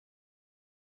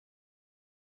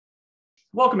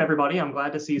Welcome, everybody. I'm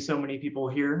glad to see so many people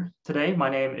here today. My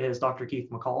name is Dr. Keith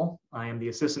McCall. I am the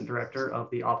Assistant Director of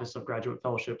the Office of Graduate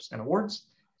Fellowships and Awards,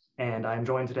 and I'm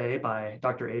joined today by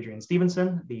Dr. Adrian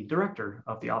Stevenson, the Director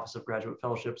of the Office of Graduate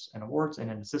Fellowships and Awards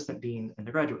and an Assistant Dean in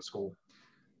the Graduate School.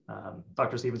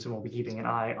 Dr. Stevenson will be keeping an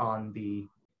eye on the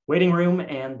waiting room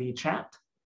and the chat.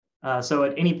 So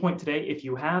at any point today, if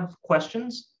you have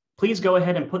questions, please go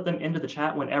ahead and put them into the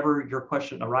chat whenever your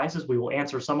question arises. We will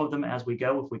answer some of them as we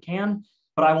go if we can.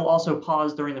 But I will also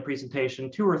pause during the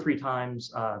presentation 2 or 3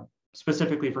 times,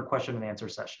 specifically for question and answer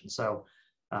sessions. So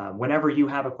whenever you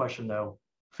have a question, though,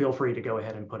 feel free to go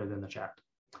ahead and put it in the chat.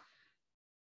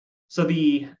 So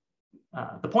the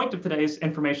point of today's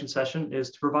information session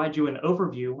is to provide you an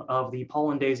overview of the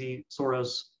Paul and Daisy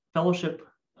Soros Fellowship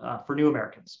for New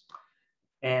Americans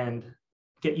and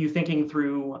get you thinking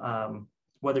through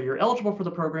whether you're eligible for the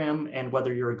program and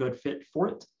whether you're a good fit for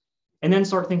it. And then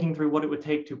start thinking through what it would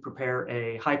take to prepare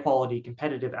a high quality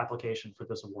competitive application for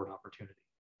this award opportunity.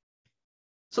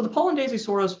 So the Paul and Daisy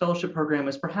Soros Fellowship Program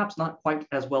is perhaps not quite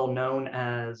as well known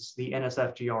as the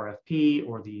NSF GRFP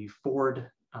or the Ford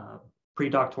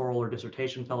Predoctoral or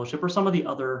Dissertation Fellowship or some of the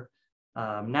other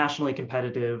nationally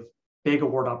competitive big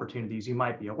award opportunities you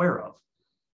might be aware of.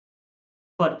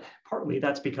 But partly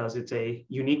that's because it's a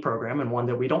unique program and one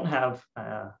that we don't have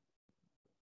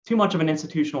too much of an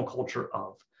institutional culture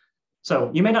of.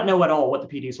 So you may not know at all what the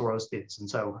PD Soros is. And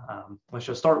so let's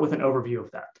just start with an overview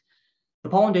of that. The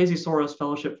Paul and Daisy Soros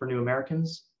Fellowship for New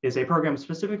Americans is a program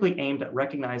specifically aimed at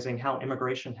recognizing how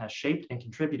immigration has shaped and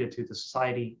contributed to the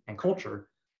society and culture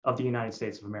of the United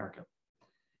States of America.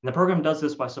 And the program does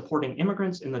this by supporting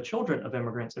immigrants and the children of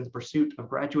immigrants in the pursuit of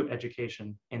graduate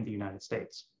education in the United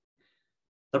States.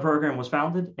 The program was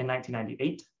founded in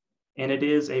 1998. And it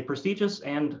is a prestigious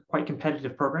and quite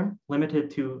competitive program, limited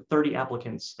to 30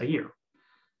 applicants a year.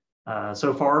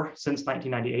 So far, since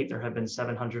 1998, there have been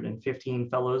 715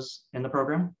 fellows in the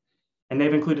program, and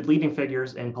they've included leading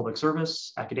figures in public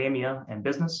service, academia, and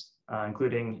business,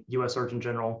 including U.S. Surgeon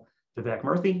General Vivek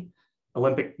Murthy,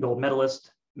 Olympic gold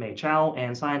medalist Mei Chao,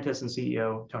 and scientist and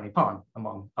CEO Tony Pan,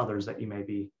 among others that you may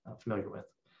be familiar with.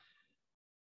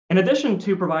 In addition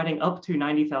to providing up to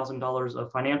 $90,000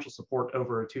 of financial support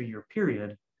over a 2-year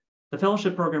period, the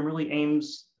fellowship program really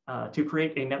aims to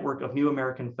create a network of new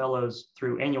American fellows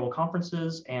through annual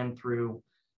conferences and through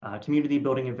community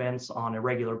building events on a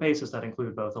regular basis that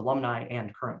include both alumni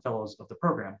and current fellows of the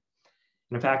program.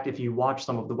 And in fact, if you watch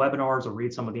some of the webinars or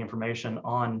read some of the information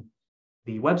on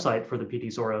the website for the PD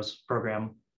Soros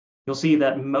program, you'll see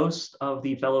that most of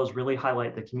the fellows really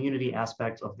highlight the community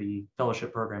aspect of the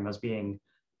fellowship program as being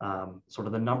sort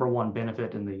of the #1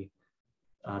 benefit and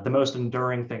the most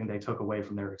enduring thing they took away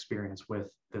from their experience with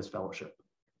this fellowship.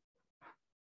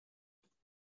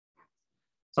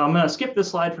 So I'm going to skip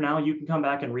this slide for now. You can come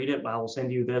back and read it. I will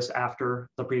send you this after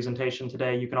the presentation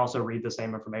today. You can also read the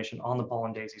same information on the Paul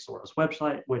and Daisy Soros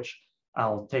website, which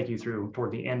I'll take you through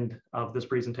toward the end of this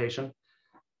presentation.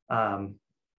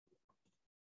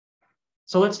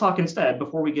 So let's talk instead,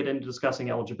 before we get into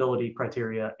discussing eligibility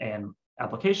criteria and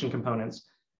application components,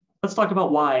 let's talk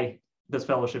about why this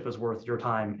fellowship is worth your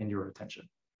time and your attention.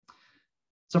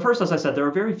 So first, as I said, there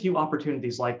are very few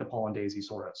opportunities like the Paul and Daisy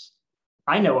Soros.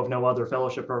 I know of no other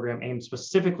fellowship program aimed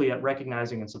specifically at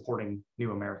recognizing and supporting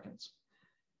new Americans.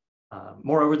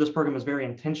 Moreover, this program is very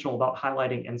intentional about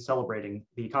highlighting and celebrating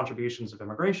the contributions of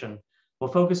immigration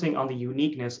while focusing on the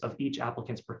uniqueness of each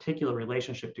applicant's particular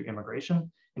relationship to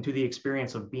immigration and to the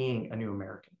experience of being a new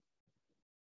American.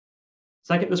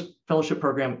 Second, this fellowship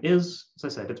program is, as I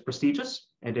said, it's prestigious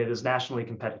and it is nationally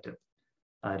competitive.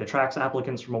 It attracts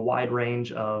applicants from a wide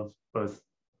range of both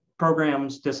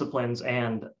programs, disciplines,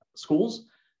 and schools.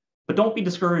 But don't be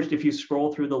discouraged if you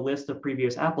scroll through the list of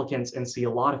previous applicants and see a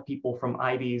lot of people from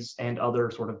Ivies and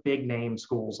other sort of big name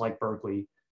schools like Berkeley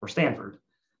or Stanford.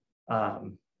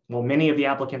 While many of the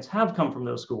applicants have come from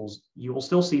those schools, you will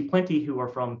still see plenty who are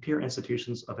from peer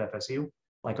institutions of FSU,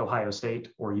 like Ohio State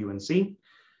or UNC.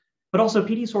 But also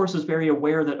PD Soros is very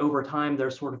aware that over time,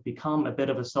 there's sort of become a bit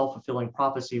of a self-fulfilling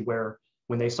prophecy where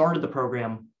when they started the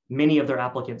program, many of their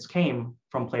applicants came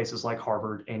from places like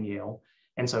Harvard and Yale.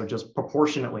 And so just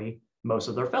proportionately, most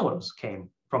of their fellows came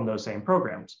from those same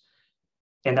programs.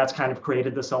 And that's kind of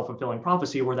created the self-fulfilling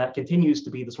prophecy where that continues to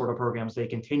be the sort of programs they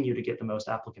continue to get the most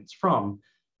applicants from.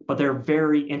 But they're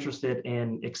very interested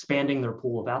in expanding their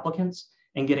pool of applicants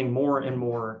and getting more and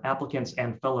more applicants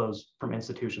and fellows from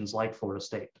institutions like Florida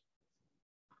State.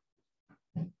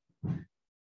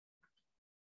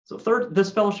 So third, this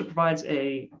fellowship provides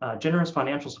a generous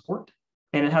financial support,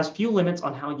 and it has few limits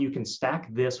on how you can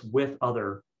stack this with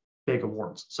other big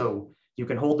awards. So You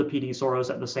can hold the PD Soros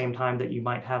at the same time that you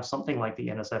might have something like the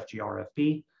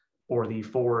NSF-GRFP or the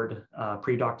Ford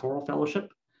Predoctoral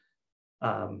Fellowship.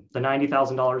 The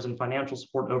 $90,000 in financial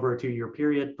support over a 2-year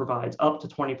period provides up to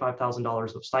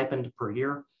 $25,000 of stipend per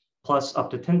year, plus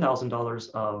up to $10,000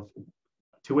 of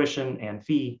tuition and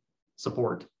fee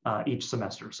support each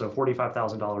semester. So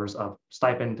 $45,000 of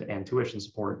stipend and tuition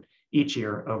support each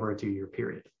year over a 2-year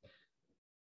period.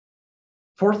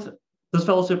 Fourth, this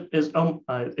fellowship is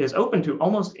open to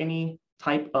almost any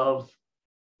type of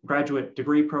graduate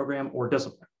degree program or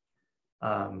discipline.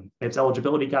 Its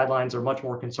eligibility guidelines are much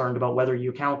more concerned about whether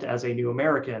you count as a new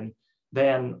American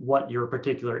than what your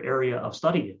particular area of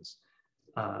study is.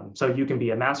 So you can be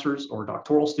a master's or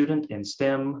doctoral student in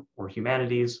STEM or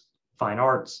humanities, fine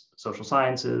arts, social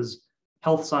sciences,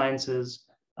 health sciences.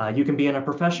 You can be in a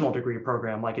professional degree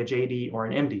program like a JD or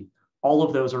an MD. All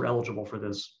of those are eligible for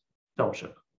this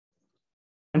fellowship.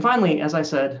 And finally, as I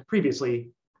said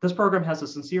previously, this program has a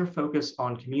sincere focus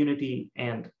on community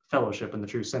and fellowship in the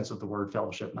true sense of the word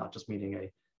fellowship, not just meaning a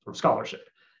sort of scholarship.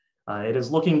 It is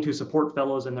looking to support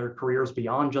fellows in their careers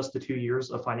beyond just the 2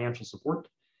 years of financial support.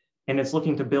 And it's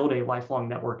looking to build a lifelong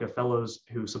network of fellows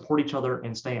who support each other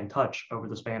and stay in touch over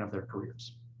the span of their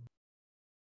careers.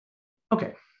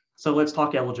 Okay, so let's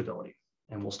talk eligibility.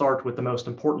 And we'll start with the most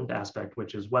important aspect,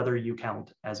 which is whether you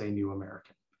count as a new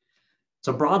American.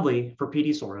 So broadly, for PD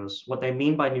Soros, what they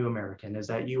mean by new American is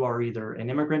that you are either an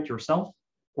immigrant yourself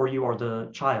or you are the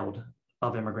child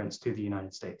of immigrants to the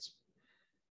United States.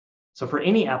 So for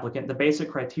any applicant, the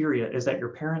basic criteria is that your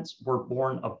parents were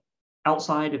born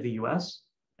outside of the US,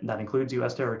 and that includes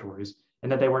US territories,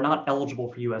 and that they were not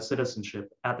eligible for US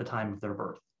citizenship at the time of their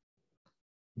birth.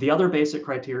 The other basic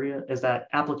criteria is that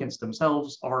applicants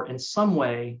themselves are in some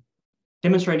way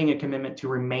demonstrating a commitment to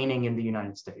remaining in the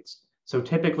United States. So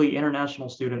typically international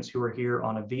students who are here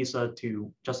on a visa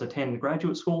to just attend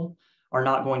graduate school are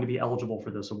not going to be eligible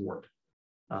for this award.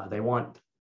 They want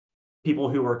people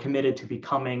who are committed to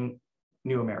becoming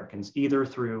new Americans, either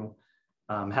through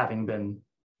having been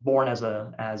born as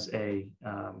a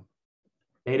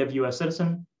native US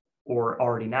citizen or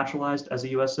already naturalized as a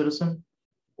US citizen,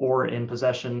 or in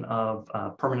possession of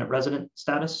permanent resident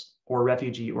status or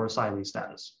refugee or asylee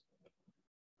status.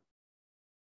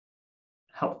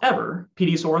 However,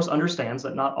 PD Soros understands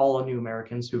that not all new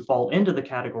Americans who fall into the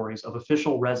categories of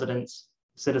official residents,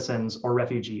 citizens, or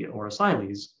refugee or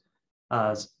asylees.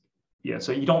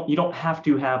 So you don't have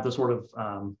to have the sort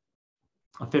of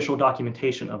official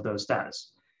documentation of those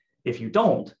status. If you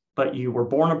don't, but you were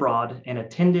born abroad and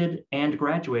attended and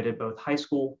graduated both high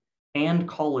school and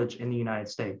college in the United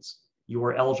States, you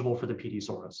are eligible for the PD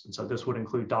Soros. And so this would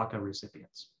include DACA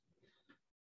recipients.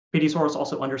 PD Soros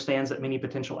also understands that many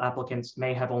potential applicants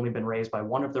may have only been raised by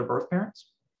one of their birth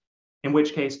parents, in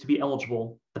which case, to be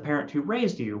eligible, the parent who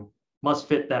raised you must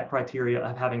fit that criteria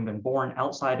of having been born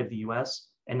outside of the US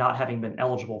and not having been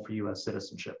eligible for US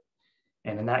citizenship.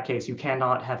 And in that case, you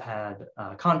cannot have had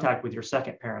contact with your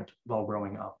second parent while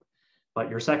growing up. But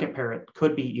your second parent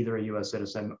could be either a US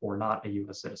citizen or not a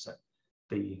US citizen.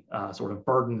 The sort of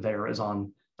burden there is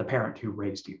on the parent who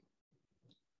raised you.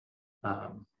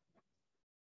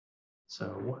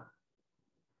 So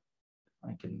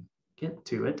I can get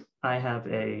to it. I have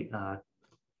a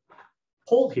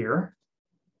poll here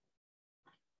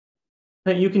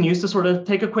that you can use to sort of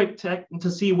take a quick check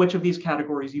to see which of these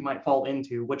categories you might fall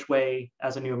into, which way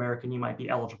as a new American you might be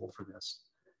eligible for this.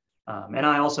 And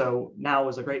I also, now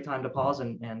is a great time to pause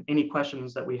and any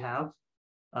questions that we have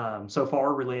so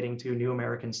far relating to new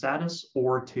American status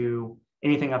or to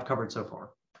anything I've covered so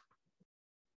far.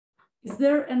 Is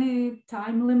there any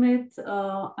time limit?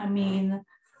 I mean,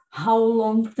 how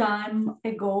long time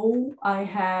ago I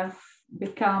have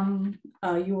become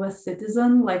a US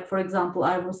citizen? Like, for example,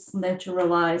 I was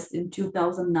naturalized in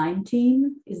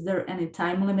 2019. Is there any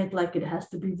time limit? Like it has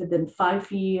to be within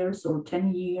 5 years or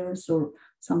 10 years or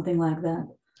something like that?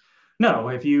 No,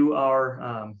 if you are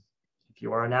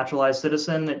a naturalized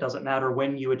citizen, it doesn't matter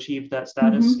when you achieved that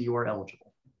status, you are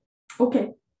eligible.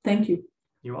 Okay, thank you.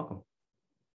 You're welcome.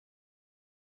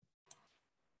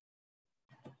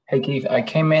 Hey Keith, I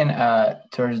came in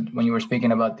towards when you were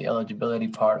speaking about the eligibility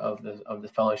part of the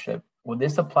fellowship. Would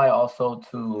this apply also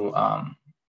to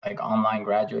like online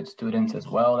graduate students as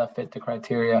well that fit the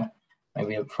criteria?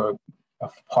 Maybe for a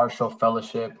partial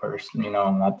fellowship, or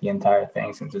not the entire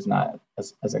thing, since it's not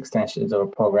as extensive of a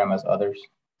program as others.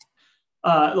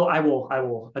 I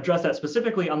will address that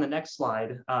specifically on the next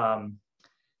slide.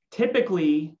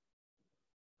 Typically,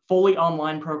 fully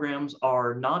online programs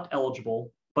are not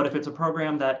eligible. But if it's a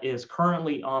program that is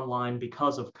currently online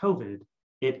because of COVID,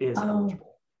 it is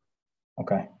eligible.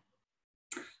 Okay.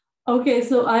 Okay,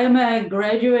 so I am a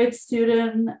graduate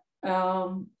student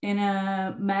in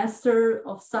a Master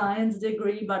of Science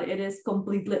degree, but it is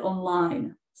completely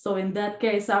online. So in that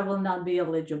case, I will not be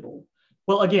eligible.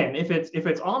 Well, again, if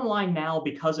it's online now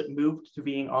because it moved to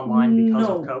being online because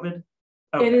of COVID.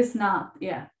 Okay. It is not.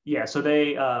 Yeah. Yeah. So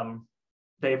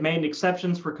they've made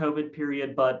exceptions for COVID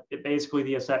period, but it basically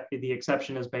the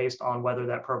exception is based on whether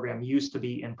that program used to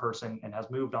be in person and has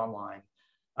moved online.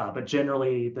 But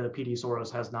generally, the PD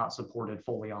Soros has not supported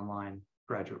fully online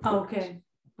graduate programs. Okay.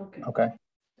 Okay. Okay.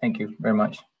 Thank you very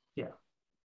much. Yeah.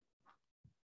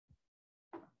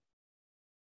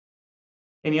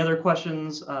 Any other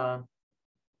questions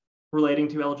relating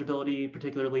to eligibility,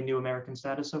 particularly new American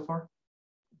status so far?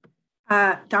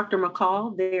 Dr.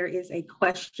 McCall, there is a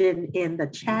question in the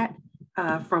chat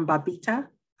from Babita.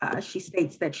 She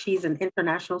states that she's an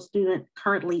international student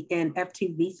currently in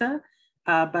F2 visa,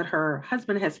 but her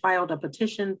husband has filed a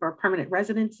petition for permanent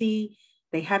residency.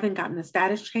 They haven't gotten the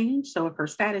status change. So if her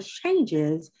status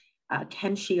changes,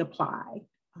 can she apply?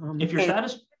 If your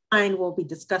status will be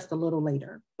discussed a little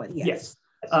later, but yes.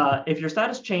 If your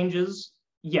status changes,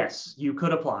 yes, you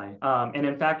could apply. And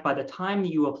in fact, by the time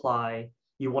you apply,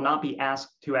 you will not be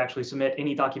asked to actually submit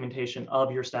any documentation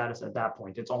of your status at that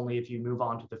point. It's only if you move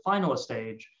on to the finalist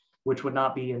stage, which would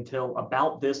not be until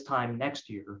about this time next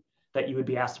year, that you would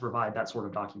be asked to provide that sort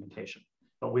of documentation.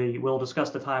 But we will discuss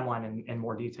the timeline in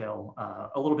more detail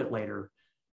a little bit later.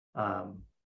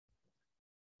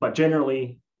 But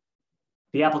generally,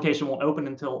 the application won't open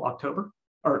until October,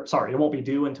 or sorry, it won't be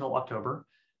due until October.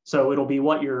 So it'll be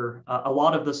what your, a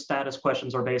lot of the status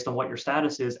questions are based on what your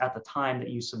status is at the time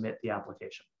that you submit the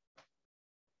application.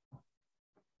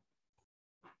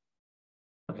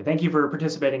 Okay, thank you for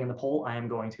participating in the poll. I am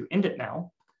going to end it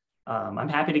now. I'm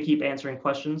happy to keep answering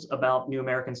questions about new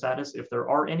American status if there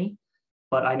are any,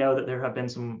 but I know that there have been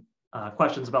some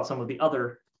questions about some of the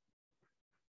other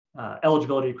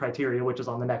eligibility criteria, which is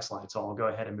on the next slide. So I'll go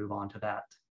ahead and move on to that.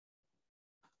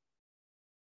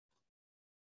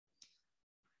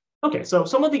 Okay, so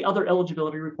some of the other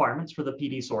eligibility requirements for the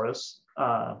PD Soros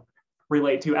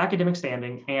relate to academic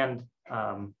standing and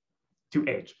to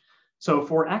age. So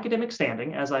for academic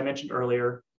standing, as I mentioned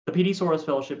earlier, the PD Soros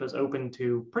Fellowship is open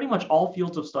to pretty much all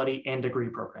fields of study and degree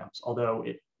programs, although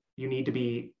you need to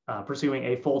be pursuing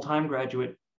a full-time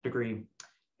graduate degree,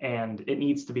 and it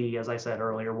needs to be, as I said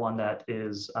earlier, one that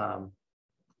is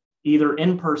either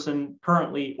in person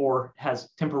currently or has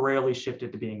temporarily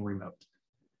shifted to being remote.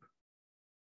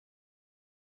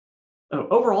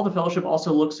 Overall, the fellowship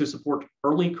also looks to support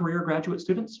early career graduate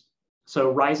students.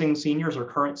 So rising seniors or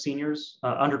current seniors,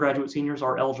 undergraduate seniors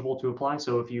are eligible to apply.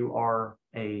 So if you are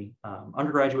a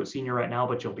undergraduate senior right now,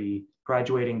 but you'll be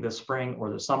graduating this spring or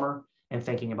this summer and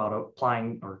thinking about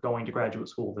applying or going to graduate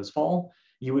school this fall,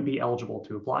 you would be eligible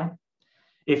to apply.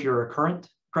 If you're a current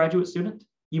graduate student,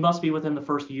 you must be within the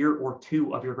first year or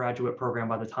two of your graduate program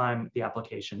by the time the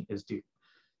application is due.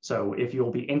 So if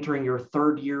you'll be entering your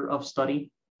third year of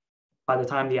study by the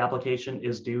time the application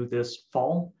is due this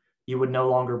fall, you would no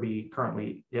longer be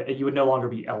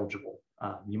eligible.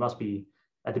 You must be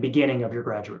at the beginning of your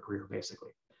graduate career,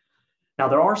 basically. Now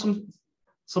there are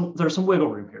there's some wiggle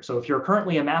room here. So if you're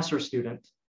currently a master's student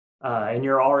and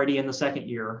you're already in the second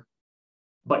year,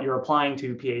 but you're applying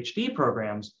to PhD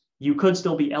programs, you could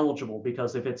still be eligible,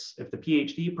 because if the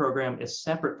PhD program is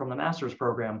separate from the master's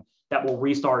program, that will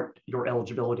restart your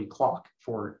eligibility clock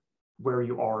for where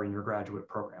you are in your graduate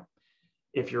program.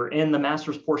 If you're in the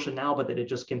master's portion now, but that it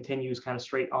just continues kind of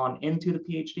straight on into the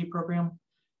PhD program,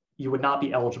 you would not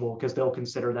be eligible because they'll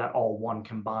consider that all one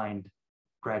combined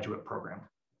graduate program.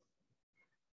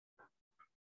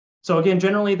 So again,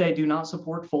 generally they do not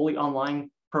support fully online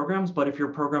programs, but if your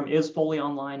program is fully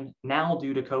online now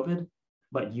due to COVID,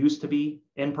 but used to be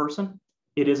in person,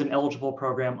 it is an eligible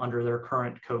program under their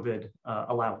current COVID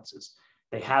allowances.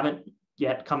 They haven't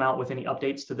yet come out with any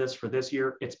updates to this for this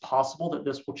year. It's possible that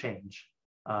this will change.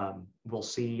 We'll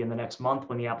see in the next month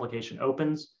when the application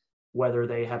opens whether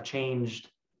they have changed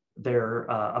their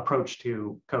approach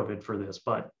to COVID for this,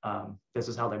 but this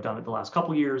is how they've done it the last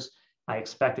couple years. I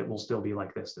expect it will still be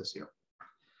like this year.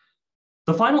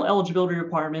 The final eligibility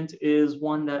requirement is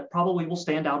one that probably will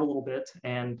stand out a little bit,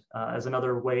 and as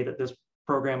another way that this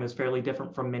program is fairly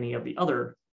different from many of the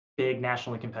other big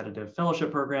nationally competitive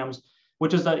fellowship programs,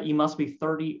 which is that you must be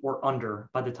 30 or under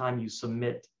by the time you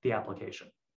submit the application.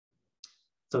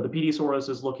 So the PD Soros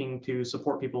is looking to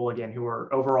support people, again, who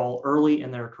are overall early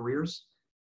in their careers.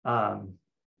 And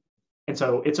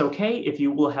so it's okay if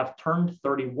you will have turned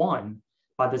 31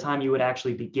 by the time you would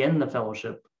actually begin the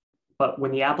fellowship, but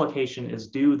when the application is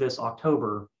due this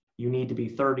October, you need to be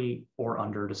 30 or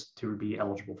under to be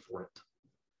eligible for it.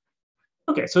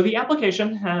 Okay, so the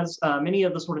application has many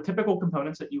of the sort of typical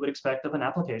components that you would expect of an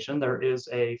application. There is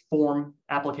a form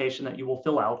application that you will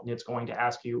fill out, and it's going to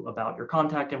ask you about your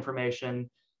contact information,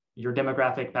 your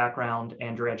demographic background,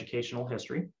 and your educational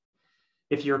history.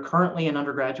 If you're currently an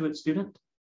undergraduate student,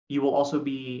 you will also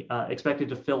be expected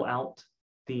to fill out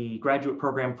the graduate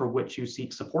program for which you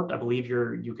seek support. I believe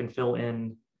you can fill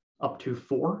in up to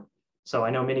 4. So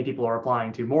I know many people are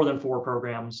applying to more than 4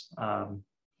 programs,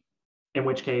 in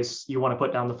which case you want to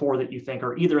put down the 4 that you think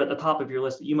are either at the top of your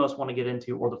list that you most want to get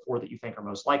into, or the 4 that you think are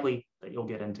most likely that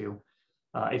you'll get into.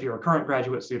 If you're a current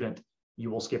graduate student, you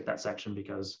will skip that section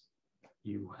because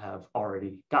you have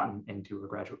already gotten into a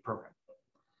graduate program.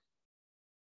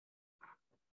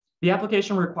 The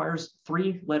application requires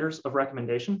 3 letters of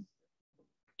recommendation.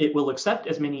 It will accept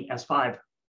as many as 5,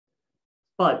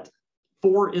 but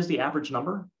 4 is the average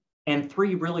number, and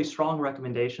 3 really strong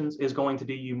recommendations is going to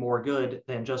do you more good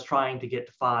than just trying to get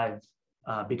to 5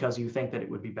 because you think that it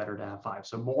would be better to have 5.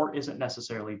 So more isn't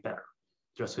necessarily better.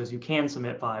 Just because you can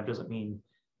submit 5 doesn't mean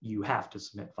you have to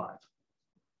submit 5.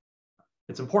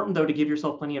 It's important, though, to give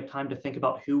yourself plenty of time to think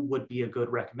about who would be a good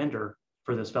recommender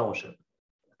for this fellowship.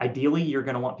 Ideally, you're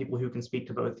going to want people who can speak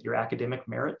to both your academic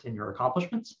merit and your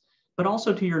accomplishments, but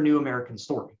also to your new American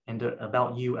story and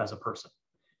about you as a person.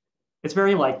 It's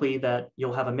very likely that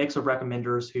you'll have a mix of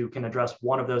recommenders who can address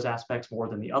one of those aspects more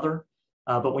than the other.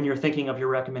 But when you're thinking of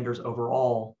your recommenders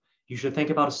overall, you should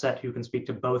think about a set who can speak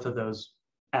to both of those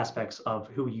aspects of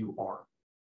who you are.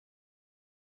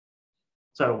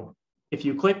 So if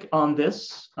you click on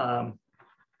this,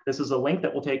 this is a link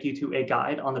that will take you to a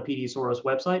guide on the PD Soros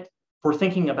website for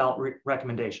thinking about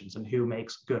recommendations and who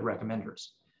makes good recommenders.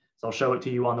 So I'll show it to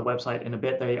you on the website in a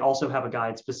bit. They also have a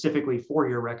guide specifically for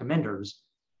your recommenders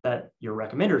that your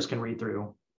recommenders can read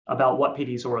through about what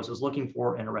PD Soros is looking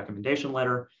for in a recommendation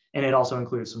letter. And it also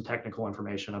includes some technical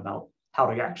information about how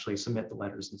to actually submit the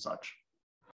letters and such.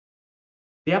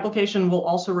 The application will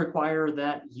also require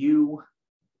that you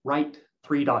write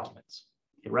 3 documents,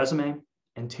 a resume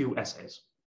and 2 essays.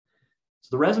 So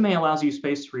the resume allows you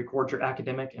space to record your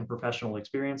academic and professional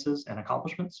experiences and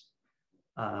accomplishments.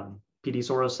 PD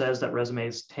Soros says that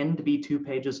resumes tend to be 2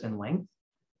 pages in length,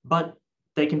 but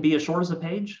they can be as short as a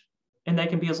page, and they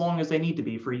can be as long as they need to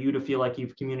be for you to feel like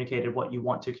you've communicated what you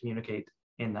want to communicate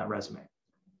in that resume.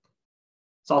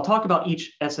 So I'll talk about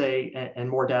each essay in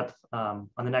more depth on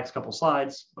the next couple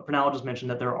slides, but for now I'll just mention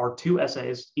that there are 2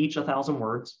 essays, each 1,000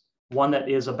 words, one that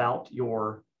is about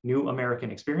your new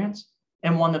American experience,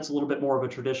 and one that's a little bit more of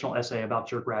a traditional essay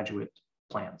about your graduate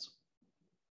plans.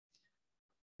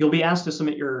 You'll be asked to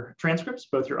submit your transcripts,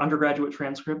 both your undergraduate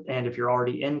transcript and if you're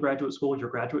already in graduate school, your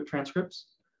graduate transcripts.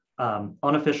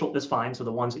 Unofficial is fine, so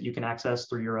the ones that you can access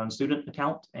through your own student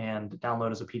account and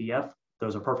download as a PDF,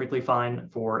 those are perfectly fine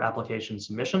for application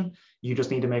submission. You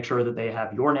just need to make sure that they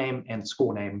have your name and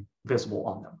school name visible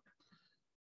on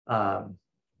them.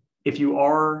 If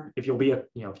you'll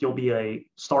be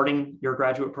starting your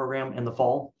graduate program in the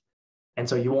fall, and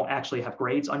so you won't actually have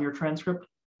grades on your transcript,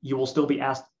 you will still be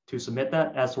asked to submit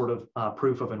that as sort of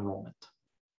proof of enrollment.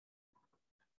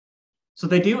 So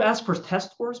they do ask for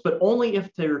test scores, but only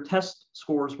if their test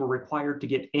scores were required to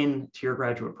get into your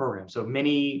graduate program. So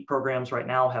many programs right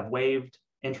now have waived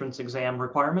entrance exam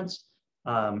requirements.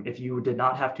 If you did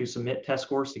not have to submit test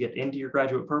scores to get into your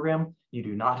graduate program, you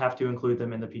do not have to include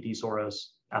them in the PD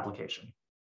Soros application.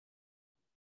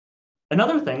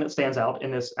 Another thing that stands out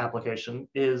in this application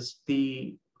is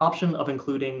the option of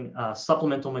including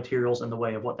supplemental materials in the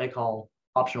way of what they call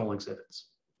optional exhibits.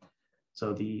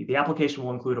 So the application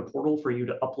will include a portal for you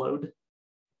to upload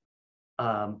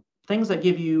things that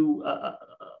give you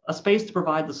a space to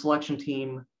provide the selection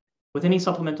team with any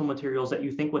supplemental materials that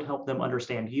you think would help them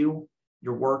understand you,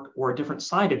 your work, or a different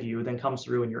side of you than comes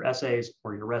through in your essays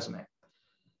or your resume.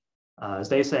 As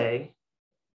they say,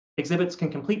 exhibits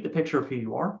can complete the picture of who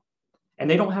you are, and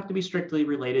they don't have to be strictly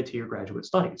related to your graduate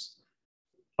studies.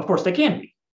 Of course, they can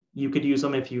be. You could use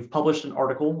them if you've published an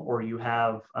article or you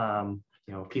have a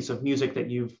piece of music that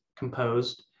you've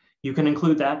composed. You can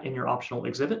include that in your optional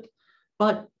exhibit.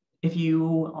 But if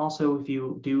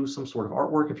you do some sort of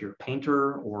artwork, if you're a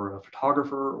painter or a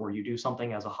photographer, or you do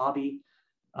something as a hobby,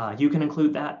 you can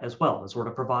include that as well and sort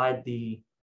of provide the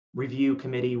review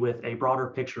committee with a broader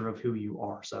picture of who you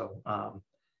are. So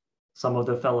some of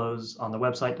the fellows on the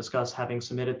website discuss having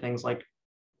submitted things like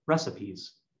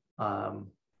recipes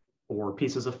or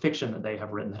pieces of fiction that they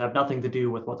have written that have nothing to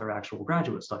do with what their actual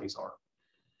graduate studies are.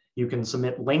 You can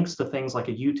submit links to things like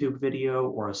a YouTube video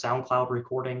or a SoundCloud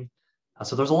recording.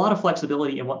 So there's a lot of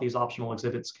flexibility in what these optional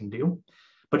exhibits can do.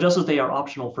 But just as they are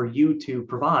optional for you to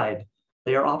provide,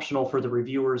 they are optional for the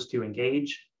reviewers to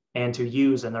engage and to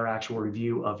use in their actual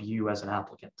review of you as an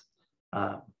applicant.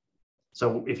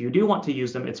 So if you do want to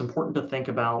use them, it's important to think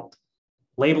about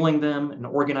labeling them and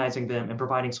organizing them and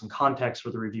providing some context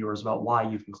for the reviewers about why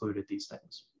you've included these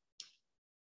things.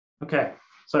 Okay,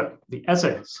 so the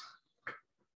essays.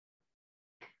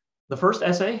 The first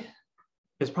essay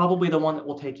is probably the one that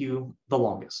will take you the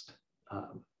longest.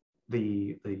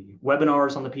 The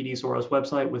webinars on the PD Soros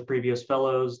website with previous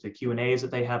fellows, the Q&As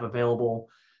that they have available,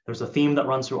 there's a theme that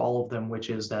runs through all of them, which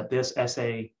is that this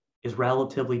essay is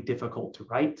relatively difficult to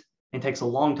write and takes a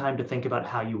long time to think about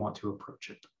how you want to approach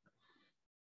it.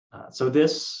 So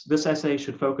this essay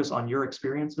should focus on your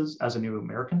experiences as a new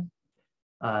American.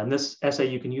 In this essay,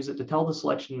 you can use it to tell the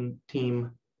selection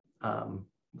team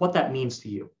what that means to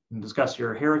you and discuss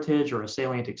your heritage or a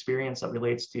salient experience that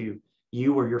relates to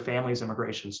you or your family's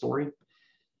immigration story.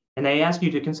 And they ask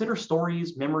you to consider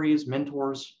stories, memories,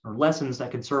 mentors, or lessons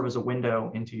that could serve as a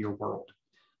window into your world.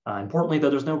 Importantly, though,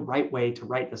 there's no right way to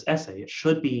write this essay. It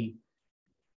should be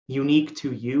unique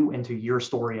to you and to your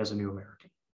story as a new American.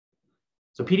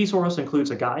 So PD Soros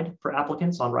includes a guide for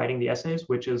applicants on writing the essays,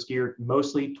 which is geared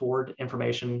mostly toward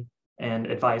information and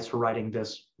advice for writing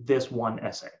this one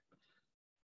essay.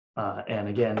 And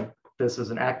again, this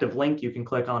is an active link you can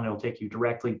click on. It'll take you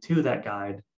directly to that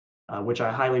guide, which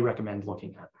I highly recommend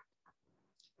looking at.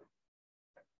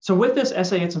 So with this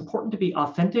essay, it's important to be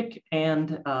authentic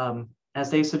and, as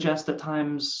they suggest at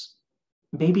times,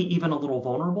 maybe even a little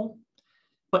vulnerable,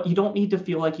 but you don't need to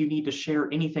feel like you need to share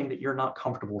anything that you're not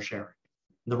comfortable sharing.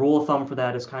 The rule of thumb for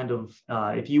that is kind of,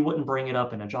 if you wouldn't bring it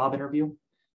up in a job interview,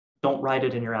 don't write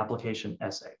it in your application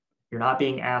essay. You're not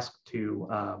being asked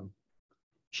to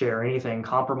share anything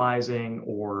compromising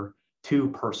or too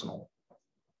personal.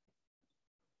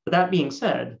 But that being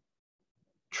said,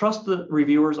 trust that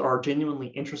reviewers are genuinely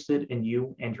interested in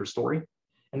you and your story,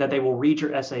 and that they will read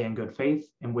your essay in good faith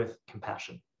and with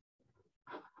compassion.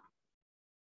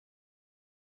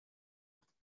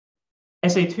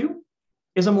 Essay 2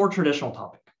 is a more traditional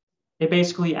topic. It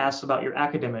basically asks about your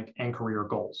academic and career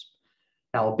goals.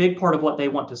 Now, a big part of what they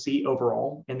want to see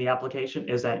overall in the application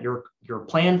is that your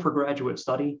plan for graduate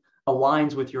study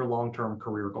aligns with your long-term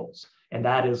career goals. And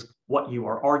that is what you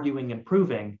are arguing and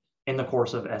proving in the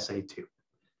course of Essay 2.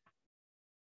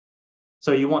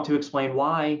 So you want to explain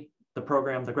why the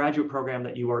graduate program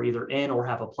that you are either in or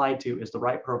have applied to is the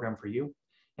right program for you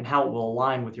and how it will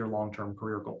align with your long-term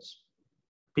career goals.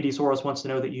 PD Soros wants to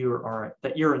know that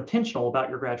you're intentional about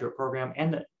your graduate program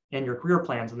and your career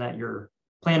plans, and that your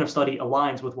plan of study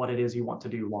aligns with what it is you want to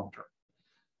do long-term.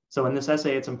 So in this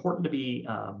essay, it's important to be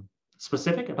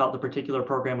specific about the particular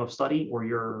program of study or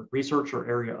your research or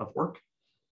area of work.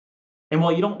 And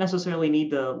while you don't necessarily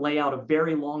need to lay out a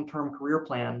very long-term career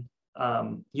plan,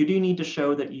 you do need to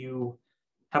show that you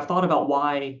have thought about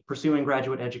why pursuing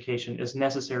graduate education is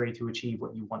necessary to achieve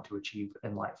what you want to achieve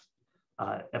in life.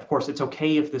 Of course, it's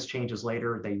okay if this changes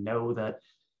later. They know that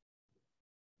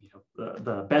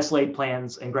the best laid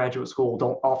plans in graduate school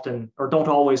don't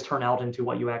always turn out into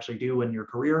what you actually do in your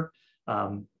career.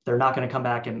 They're not going to come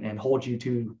back and hold you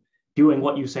to doing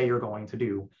what you say you're going to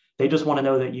do. They just want to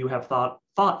know that you have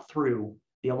thought through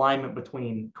the alignment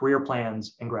between career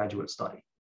plans and graduate study.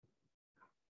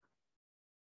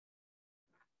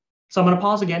 So I'm going to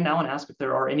pause again now and ask if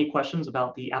there are any questions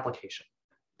about the application,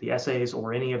 the essays,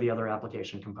 or any of the other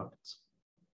application components.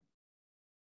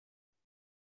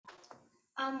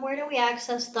 Where do we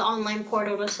access the online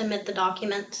portal to submit the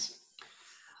documents?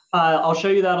 I'll show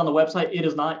you that on the website. It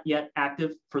is not yet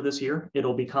active for this year.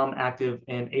 It'll become active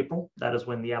in April. That is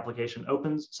when the application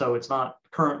opens. So it's not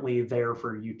currently there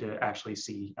for you to actually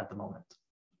see at the moment.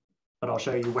 But I'll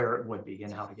show you where it would be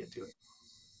and how to get to it.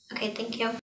 Okay, thank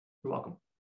you. You're welcome.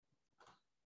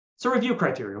 So review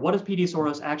criteria. What is PD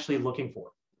Soros actually looking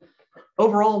for?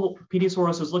 Overall, PD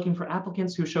Soros is looking for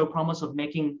applicants who show promise of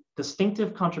making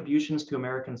distinctive contributions to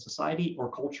American society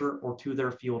or culture or to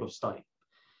their field of study.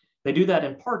 They do that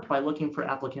in part by looking for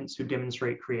applicants who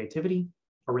demonstrate creativity,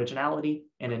 originality,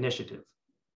 and initiative.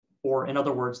 Or in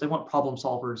other words, they want problem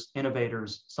solvers,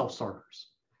 innovators, self-starters.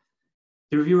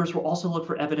 The reviewers will also look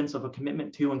for evidence of a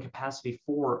commitment to and capacity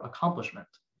for accomplishment.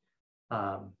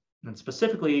 And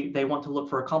specifically, they want to look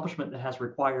for accomplishment that has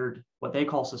required what they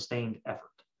call sustained effort,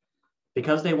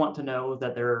 because they want to know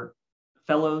that their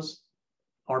fellows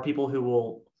are people who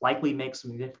will likely make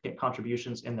significant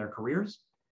contributions in their careers.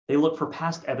 They look for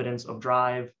past evidence of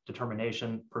drive,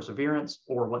 determination, perseverance,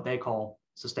 or what they call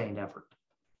sustained effort.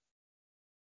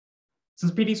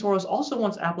 Since PD Soros also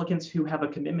wants applicants who have a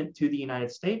commitment to the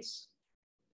United States,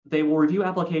 they will review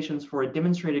applications for a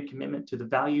demonstrated commitment to the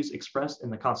values expressed in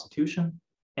the Constitution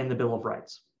and the Bill of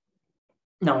Rights.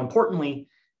 Now, importantly,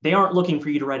 they aren't looking for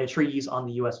you to write a treatise on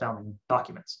the US founding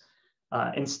documents.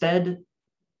 Instead,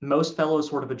 most fellows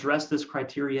sort of address this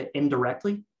criteria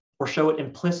indirectly or show it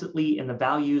implicitly in the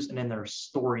values and in their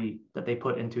story that they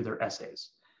put into their essays.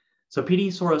 So PD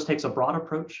Soros takes a broad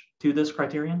approach to this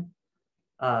criterion.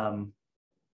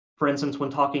 For instance, when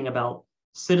talking about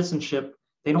citizenship,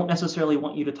 they don't necessarily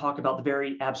want you to talk about the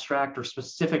very abstract or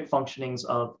specific functionings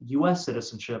of US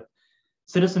citizenship.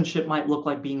 Citizenship might look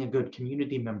like being a good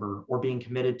community member or being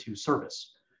committed to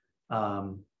service.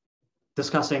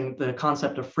 Discussing the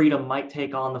concept of freedom might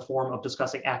take on the form of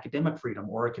discussing academic freedom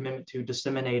or a commitment to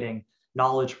disseminating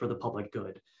knowledge for the public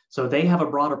good. So they have a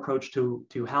broad approach to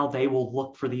how they will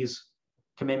look for these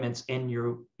commitments in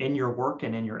your work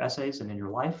and in your essays and in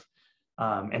your life.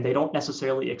 And they don't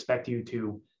necessarily expect you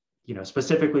to,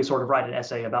 specifically sort of write an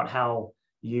essay about how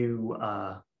you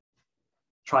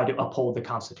try to uphold the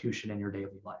Constitution in your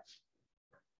daily life.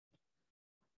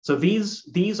 So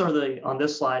these are on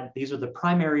this slide, these are the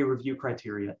primary review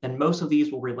criteria, and most of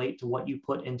these will relate to what you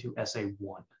put into essay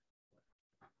 1.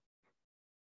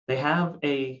 They have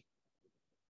a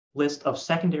list of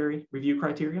secondary review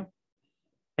criteria,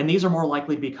 and these are more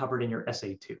likely to be covered in your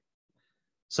essay 2.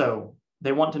 So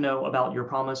they want to know about your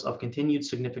promise of continued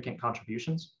significant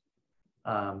contributions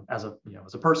as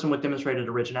a person with demonstrated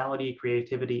originality,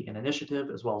 creativity, and initiative,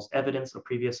 as well as evidence of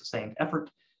previous sustained effort.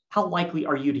 How likely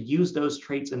are you to use those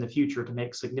traits in the future to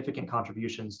make significant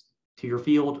contributions to your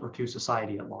field or to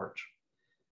society at large?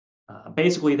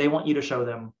 Basically, they want you to show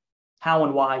them how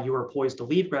and why you are poised to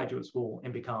leave graduate school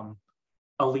and become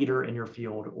a leader in your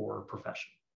field or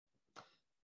profession.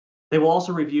 They will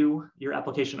also review your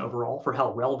application overall for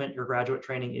how relevant your graduate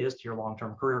training is to your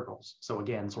long-term career goals. So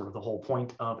again, sort of the whole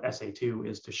point of essay 2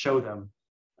 is to show them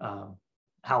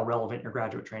how relevant your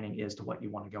graduate training is to what you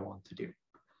want to go on to do.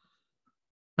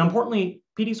 Now, importantly,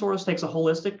 PD Soros takes a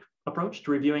holistic approach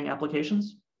to reviewing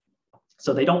applications.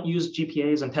 So they don't use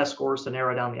GPAs and test scores to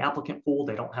narrow down the applicant pool.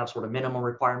 They don't have sort of minimum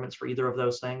requirements for either of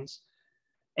those things.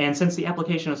 And since the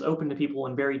application is open to people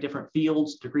in very different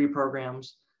fields, degree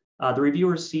programs, the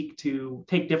reviewers seek to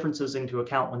take differences into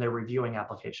account when they're reviewing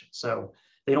applications. So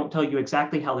they don't tell you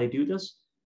exactly how they do this,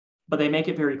 but they make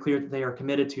it very clear that they are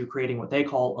committed to creating what they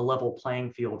call a level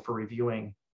playing field for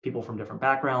reviewing people from different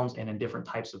backgrounds and in different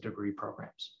types of degree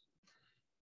programs.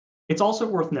 It's also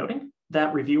worth noting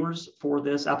that reviewers for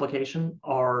this application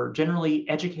are generally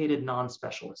educated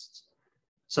non-specialists.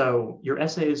 So your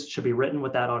essays should be written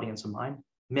with that audience in mind,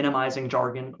 minimizing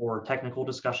jargon or technical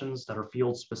discussions that are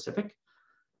field specific.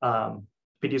 PD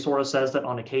Soros says that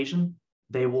on occasion,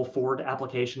 they will forward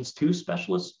applications to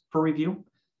specialists for review.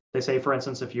 They say, for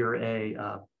instance, if you're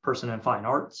a person in fine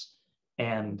arts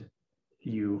and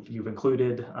you've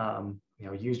included,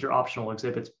 used your optional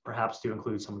exhibits perhaps to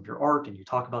include some of your art and you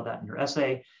talk about that in your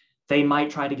essay, they might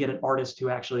try to get an artist to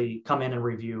actually come in and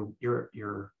review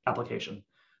your application.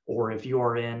 Or if you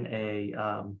are in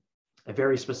a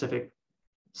very specific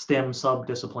STEM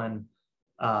sub-discipline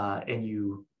and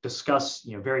you discuss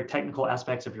very technical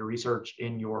aspects of your research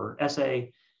in your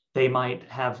essay, they might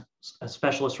have a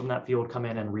specialist from that field come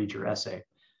in and read your essay.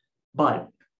 But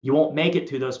you won't make it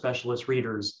to those specialist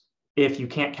readers if you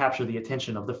can't capture the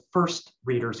attention of the first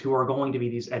readers who are going to be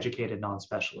these educated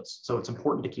non-specialists. So it's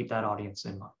important to keep that audience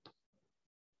in mind.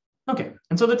 Okay,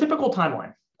 and so the typical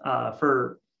timeline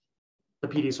for the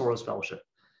PD Soros Fellowship.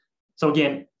 So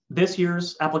again, this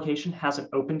year's application hasn't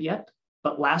opened yet,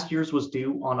 but last year's was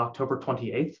due on October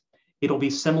 28th. It'll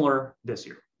be similar this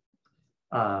year.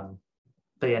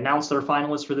 They announced their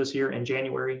finalists for this year in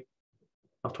January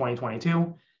of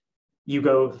 2022.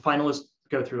 Finalists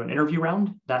go through an interview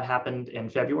round that happened in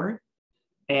February.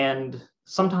 And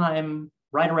sometime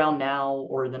right around now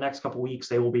or in the next couple of weeks,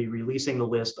 they will be releasing the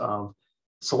list of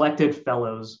selected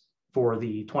fellows for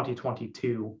the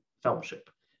 2022 fellowship.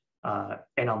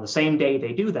 And on the same day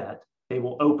they do that, they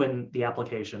will open the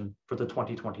application for the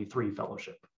 2023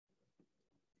 fellowship.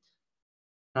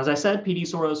 As I said, PD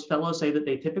Soros fellows say that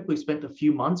they typically spent a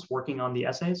few months working on the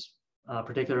essays,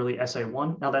 particularly essay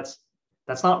 1. Now that's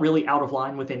not really out of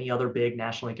line with any other big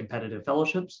nationally competitive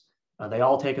fellowships. They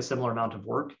all take a similar amount of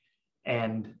work.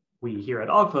 And we here at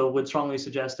OGFO would strongly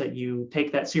suggest that you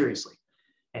take that seriously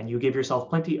and you give yourself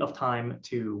plenty of time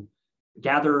to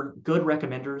gather good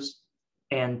recommenders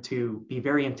and to be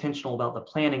very intentional about the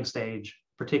planning stage,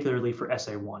 particularly for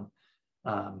essay 1.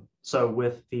 So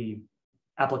with the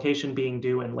application being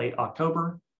due in late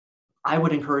October, I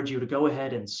would encourage you to go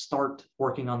ahead and start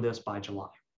working on this by July.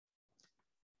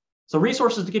 So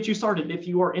resources to get you started if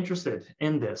you are interested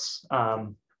in this.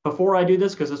 Before I do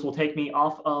this, because this will take me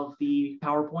off of the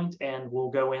PowerPoint and we'll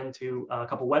go into a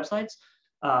couple websites,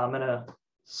 I'm going to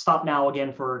stop now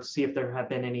again to see if there have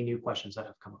been any new questions that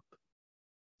have come up.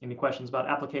 Any questions about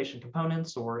application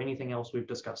components or anything else we've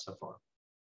discussed so far?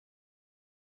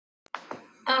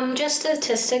 Just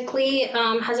statistically,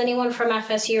 has anyone from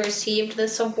FSU received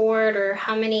this award, or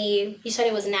how many, you said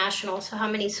it was national, so how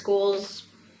many schools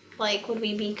like would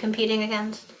we be competing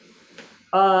against?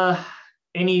 I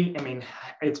mean,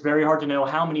 it's very hard to know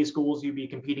how many schools you'd be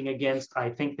competing against. I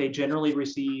think they generally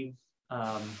receive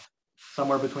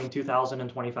somewhere between 2,000 and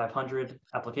 2,500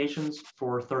 applications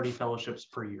for 30 fellowships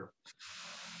per year.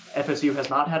 FSU has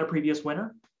not had a previous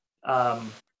winner,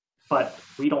 but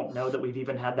we don't know that we've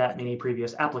even had that many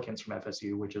previous applicants from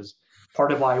FSU, which is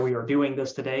part of why we are doing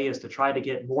this today, is to try to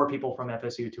get more people from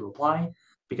FSU to apply,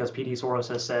 because PD Soros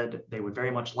has said they would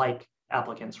very much like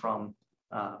applicants from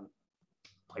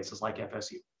places like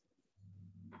FSU.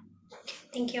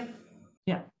 Thank you.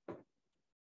 Yeah.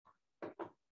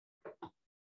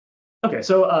 Okay,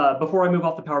 so before I move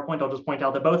off the PowerPoint, I'll just point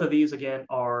out that both of these, again,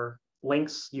 are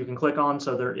links you can click on.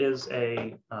 So there is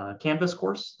a Canvas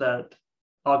course that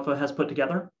OGFA has put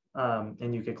together,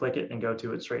 and you can click it and go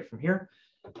to it straight from here.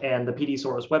 And the PD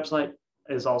Soros website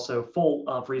is also full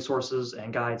of resources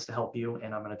and guides to help you.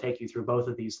 And I'm going to take you through both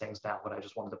of these things now, but I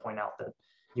just wanted to point out that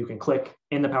you can click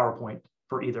in the PowerPoint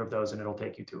for either of those and it'll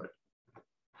take you to it.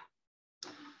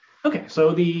 Okay,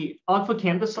 so the OGFA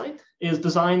Canvas site is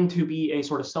designed to be a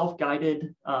sort of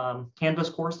self-guided Canvas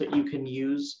course that you can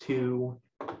use to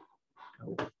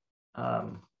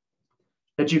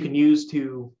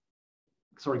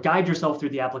sort of guide yourself through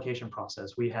the application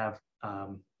process. We have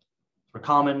a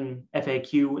common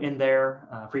FAQ in there,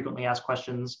 frequently asked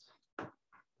questions.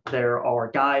 There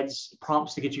are guides,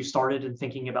 prompts to get you started in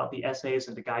thinking about the essays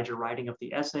and to guide your writing of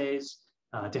the essays,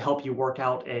 to help you work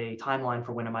out a timeline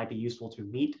for when it might be useful to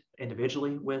meet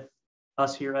individually with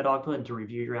us here at OGFA and to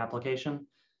review your application.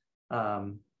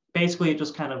 Basically, it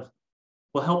just kind of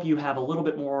will help you have a little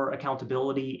bit more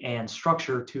accountability and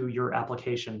structure to your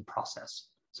application process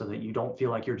so that you don't feel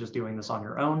like you're just doing this on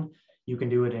your own. You can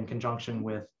do it in conjunction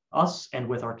with us and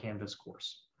with our Canvas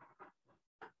course.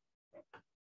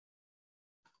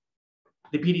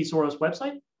 The PD Soros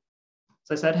website,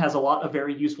 as I said, has a lot of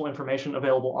very useful information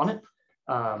available on it.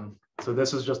 So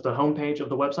this is just the homepage of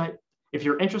the website. If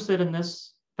you're interested in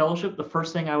this fellowship, the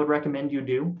first thing I would recommend you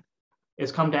do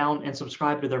is come down and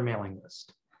subscribe to their mailing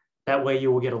list. That way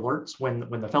you will get alerts when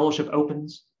the fellowship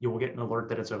opens, you will get an alert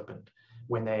that it's opened.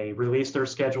 When they release their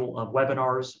schedule of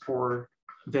webinars for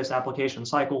this application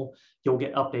cycle, you'll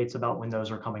get updates about when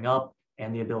those are coming up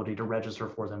and the ability to register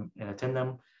for them and attend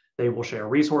them. They will share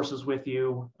resources with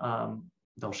you.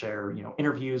 They'll share,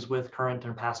 interviews with current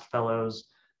and past fellows.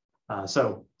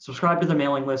 So subscribe to the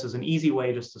mailing list is an easy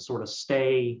way just to sort of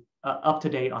stay up to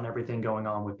date on everything going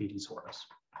on with PD Soros.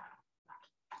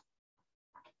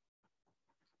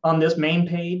 On this main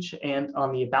page and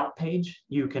on the About page,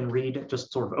 you can read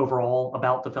just sort of overall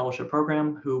about the fellowship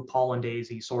program, who Paul and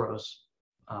Daisy Soros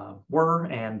were,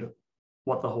 and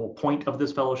what the whole point of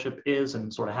this fellowship is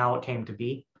and sort of how it came to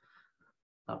be.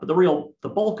 But the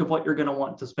bulk of what you're going to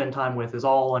want to spend time with is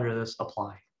all under this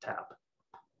Apply tab.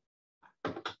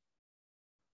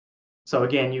 So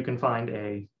again, you can find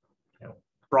a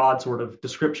broad sort of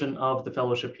description of the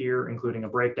fellowship here, including a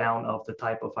breakdown of the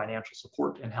type of financial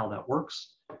support and how that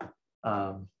works.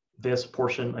 This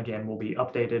portion, again, will be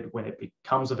updated when it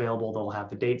becomes available. They'll have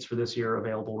the dates for this year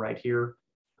available right here.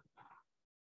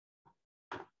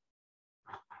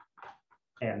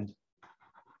 And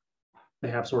they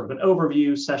have sort of an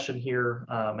overview session here,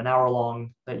 an hour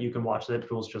long, that you can watch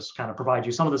that will just kind of provide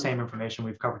you some of the same information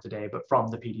we've covered today, but from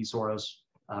the PD Soros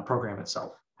program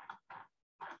itself.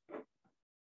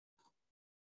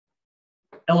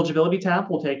 Eligibility tab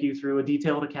will take you through a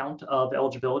detailed account of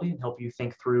eligibility and help you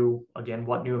think through, again,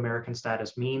 what New American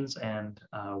status means and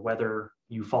whether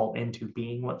you fall into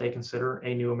being what they consider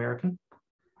a New American.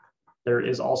 There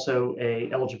is also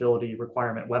a eligibility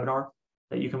requirement webinar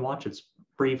that you can watch. It's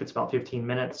brief, it's about 15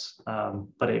 minutes,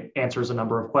 but it answers a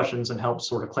number of questions and helps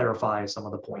sort of clarify some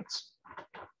of the points.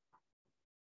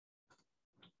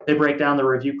 They break down the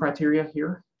review criteria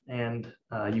here, and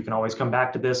you can always come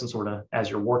back to this and sort of, as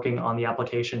you're working on the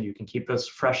application, you can keep this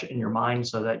fresh in your mind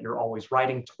so that you're always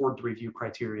writing toward the review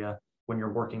criteria when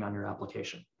you're working on your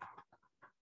application.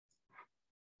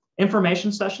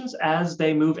 Information sessions, as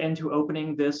they move into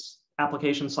opening this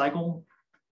application cycle,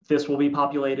 this will be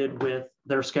populated with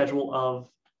their schedule of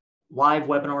live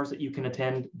webinars that you can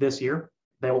attend this year.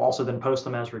 They will also then post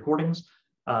them as recordings.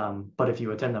 But if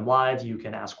you attend them live, you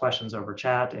can ask questions over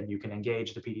chat and you can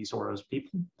engage the PD Soros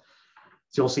people.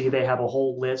 So you'll see they have a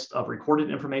whole list of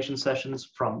recorded information sessions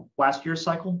from last year's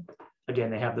cycle. Again,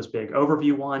 they have this big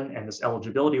overview one and this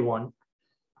eligibility one.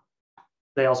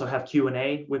 They also have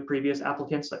Q&A with previous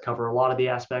applicants that cover a lot of the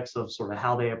aspects of sort of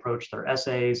how they approach their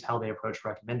essays, how they approach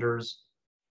recommenders.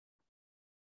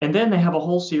 And then they have a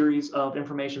whole series of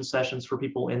information sessions for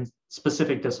people in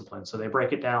specific disciplines. So they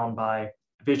break it down by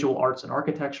visual arts and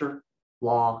architecture,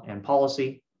 law and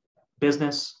policy,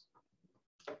 business,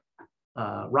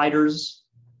 writers,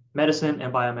 medicine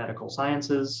and biomedical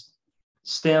sciences,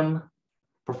 STEM,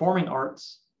 performing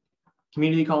arts,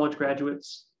 community college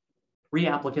graduates,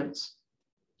 reapplicants,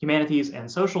 humanities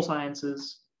and social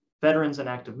sciences, veterans and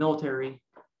active military,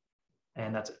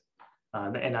 and that's it.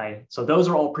 So those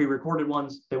are all pre-recorded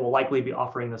ones. They will likely be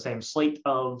offering the same slate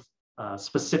of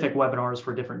specific webinars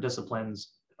for different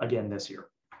disciplines again this year.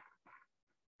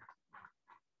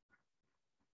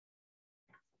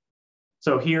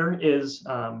 So here is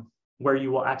where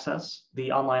you will access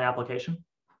the online application.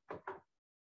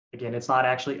 Again, it's not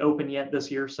actually open yet this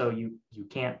year, so you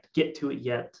can't get to it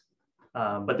yet.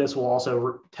 But this will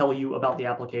also tell you about the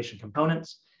application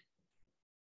components.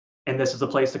 And this is a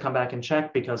place to come back and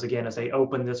check because, again, as they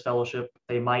open this fellowship,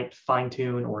 they might fine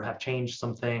tune or have changed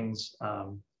some things.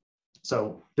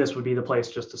 So this would be the place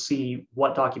just to see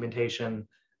what documentation,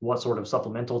 what sort of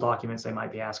supplemental documents they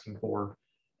might be asking for,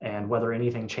 and whether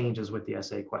anything changes with the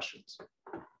essay questions.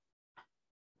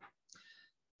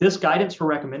 This guidance for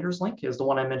recommenders link is the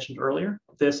one I mentioned earlier.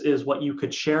 This is what you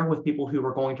could share with people who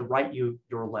are going to write you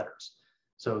your letters.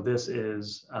 So this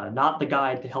is not the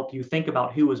guide to help you think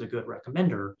about who is a good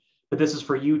recommender, but this is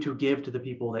for you to give to the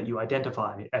people that you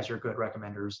identify as your good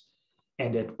recommenders,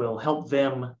 and it will help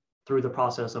them through the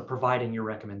process of providing your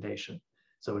recommendation.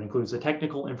 So it includes the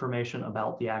technical information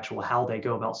about the actual how they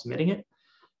go about submitting it,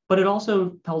 but it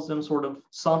also tells them sort of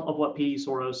some of what PD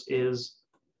Soros is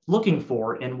looking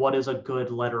for and what is a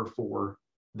good letter for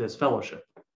this fellowship.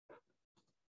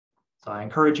 So I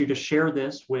encourage you to share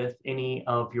this with any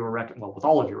of your, with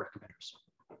all of your recommenders.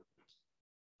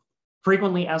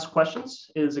 Frequently asked questions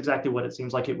is exactly what it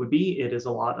seems like it would be. It is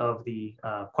a lot of the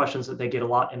questions that they get a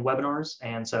lot in webinars.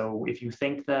 And so if you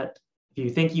think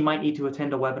you might need to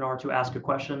attend a webinar to ask a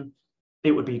question,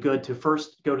 it would be good to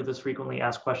first go to this frequently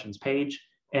asked questions page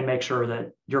and make sure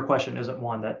that your question isn't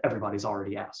one that everybody's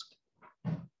already asked.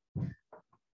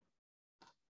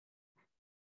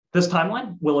 This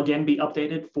timeline will again be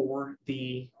updated for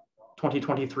the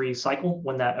 2023 cycle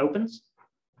when that opens.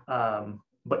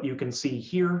 But you can see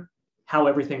here how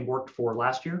everything worked for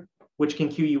last year, which can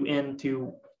cue you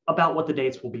into about what the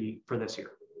dates will be for this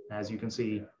year. As you can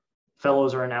see,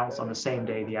 fellows are announced on the same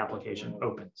day the application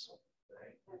opens.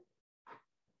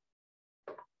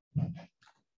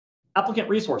 Applicant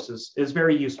resources is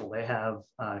very useful. They have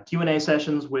Q&A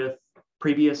sessions with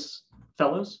previous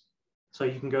fellows. So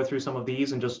you can go through some of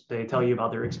these and they tell you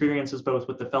about their experiences, both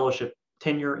with the fellowship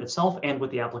tenure itself and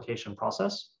with the application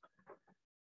process.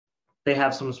 They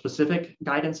have some specific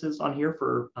guidances on here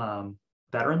for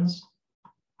veterans.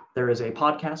 There is a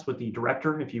podcast with the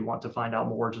director if you want to find out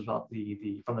more just about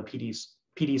from the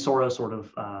PD Soros sort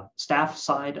of staff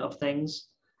side of things.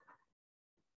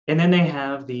 And then they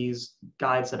have these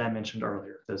guides that I mentioned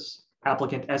earlier, this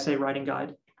applicant essay writing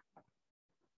guide,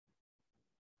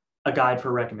 a guide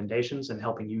for recommendations and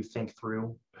helping you think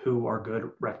through who are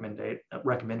good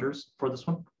recommenders for this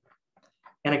one,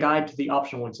 and a guide to the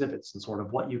optional exhibits and sort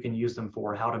of what you can use them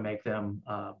for, how to make them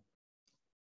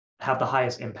have the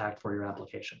highest impact for your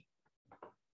application.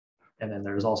 And then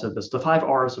there's also the 5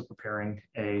 R's of preparing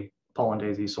a Paul and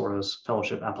Daisy Soros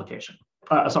fellowship application.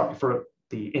 For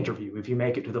the interview. If you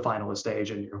make it to the finalist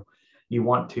stage and you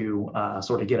want to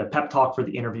sort of get a pep talk for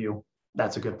the interview,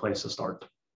 that's a good place to start.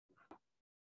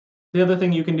 The other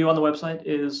thing you can do on the website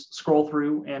is scroll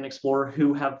through and explore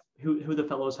who the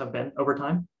fellows have been over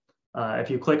time. If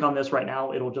you click on this right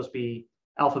now, it'll just be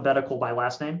alphabetical by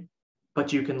last name,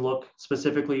 but you can look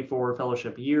specifically for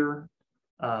fellowship year.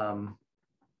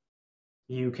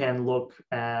 You can look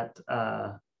at,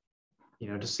 to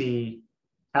see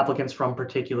applicants from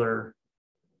particular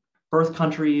birth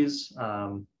countries,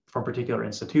 from particular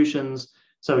institutions.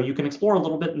 So you can explore a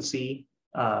little bit and see,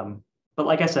 but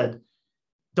like I said,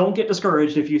 don't get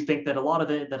discouraged if you think that it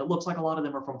looks like a lot of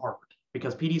them are from Harvard,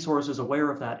 because PD Soros is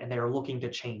aware of that and they are looking to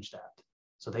change that.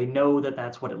 So they know that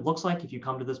that's what it looks like if you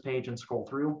come to this page and scroll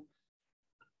through.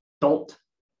 Don't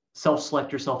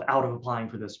self-select yourself out of applying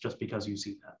for this just because you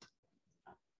see that.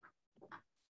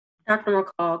 Dr.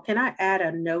 McCall, can I add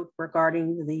a note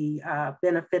regarding the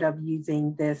benefit of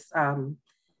using this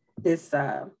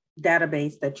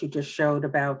database that you just showed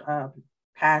about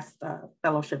past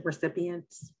fellowship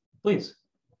recipients? Please.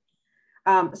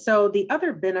 So the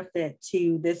other benefit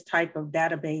to this type of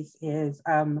database is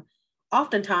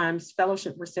oftentimes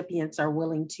fellowship recipients are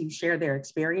willing to share their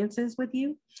experiences with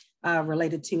you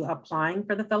related to applying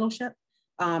for the fellowship.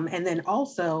 And then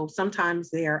also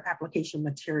sometimes their application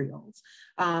materials.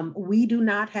 We do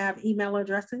not have email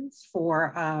addresses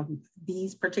for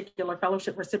these particular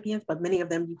fellowship recipients, but many of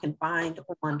them you can find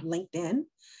on LinkedIn.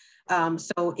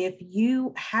 So if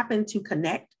you happen to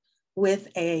connect with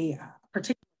a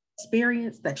particular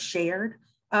experience that's shared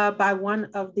by one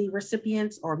of the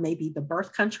recipients, or maybe the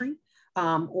birth country,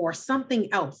 or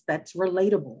something else that's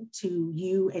relatable to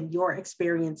you and your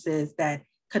experiences that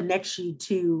connects you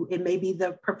to, it may be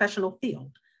the professional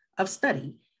field of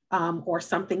study, or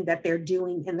something that they're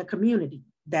doing in the community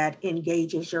that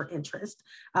engages your interest.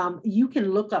 You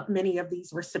can look up many of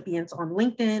these recipients on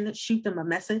LinkedIn, shoot them a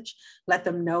message, let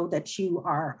them know that you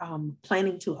are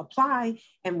planning to apply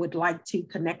and would like to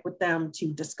connect with them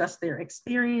to discuss their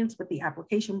experience with the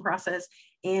application process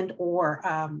and or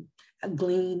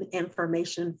glean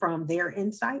information from their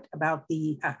insight about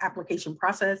the application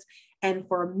process. And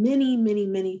for many, many,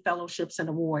 many fellowships and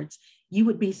awards, you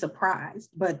would be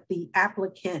surprised, but the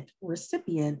applicant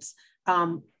recipients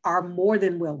are more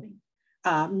than willing,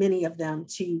 many of them,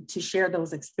 to share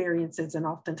those experiences and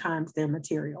oftentimes their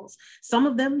materials. Some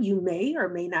of them you may or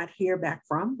may not hear back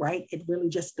from, right? It really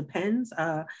just depends.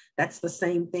 That's the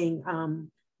same thing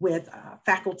with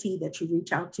faculty that you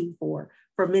reach out to for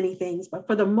many things, but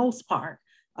for the most part,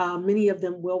 many of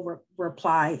them will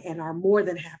reply and are more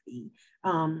than happy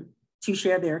to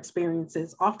share their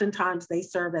experiences. Oftentimes they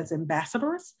serve as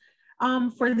ambassadors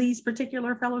for these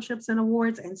particular fellowships and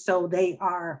awards. And so they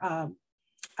are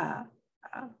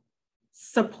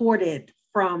supported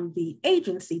from the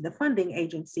agency, the funding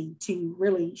agency, to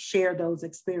really share those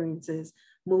experiences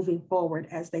moving forward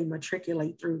as they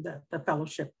matriculate through the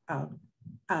fellowship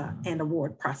and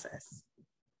award process.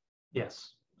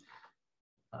 Yes,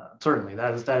 certainly.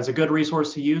 That is a good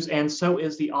resource to use, and so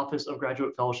is the Office of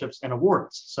Graduate Fellowships and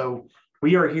Awards. So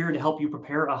we are here to help you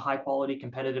prepare a high-quality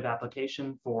competitive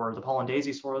application for the Paul and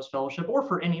Daisy Soros Fellowship or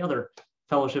for any other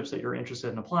fellowships that you're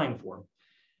interested in applying for.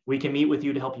 We can meet with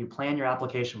you to help you plan your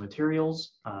application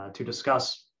materials, to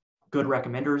discuss good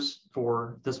recommenders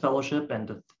for this fellowship, and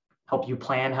to help you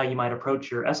plan how you might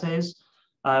approach your essays.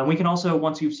 We can also,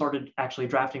 once you've started actually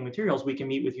drafting materials, we can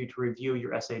meet with you to review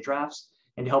your essay drafts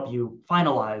and to help you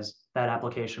finalize that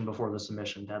application before the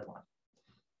submission deadline.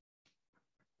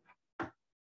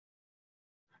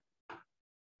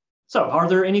 So, are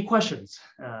there any questions?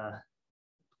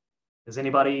 Is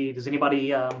anybody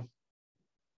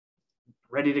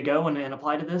ready to go and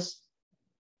apply to this?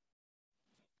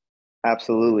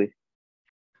 Absolutely.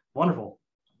 Wonderful.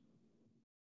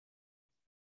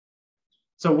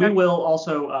 So we will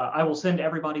also, I will send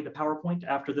everybody the PowerPoint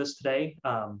after this today,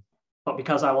 but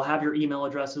because I will have your email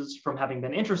addresses from having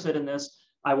been interested in this,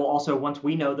 I will also, once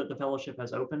we know that the fellowship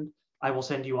has opened, I will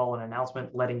send you all an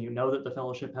announcement letting you know that the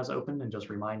fellowship has opened and just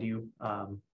remind you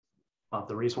of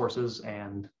the resources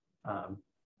and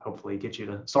hopefully get you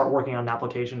to start working on an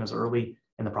application as early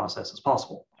in the process as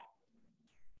possible.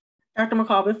 Dr.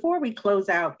 McCall, before we close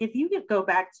out, if you could go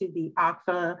back to the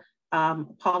ACFA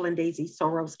Paul and Daisy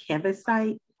Soros Canvas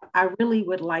site, I really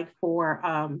would like for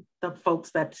the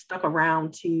folks that stuck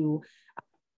around to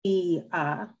see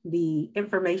the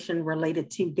information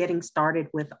related to getting started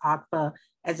with ACFA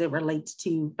as it relates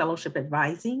to fellowship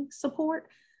advising support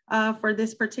for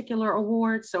this particular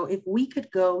award. So if we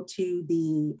could go to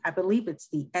the, I believe it's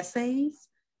the essays.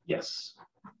 Yes.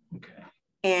 Okay.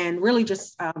 And really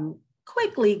just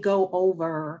quickly go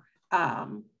over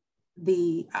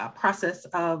the process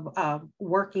of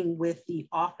working with the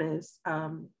office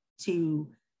to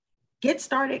get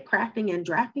started crafting and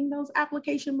drafting those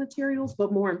application materials,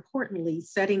 but more importantly,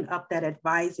 setting up that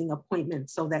advising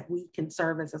appointment so that we can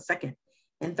serve as a second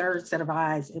and third set of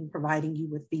eyes in providing you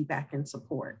with feedback and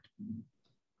support.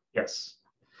 Yes.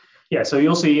 Yeah, so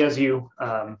you'll see as you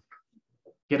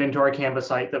get into our Canvas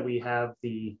site that we have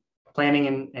the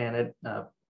planning and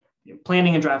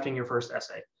planning and drafting your first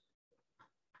essay.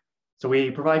 So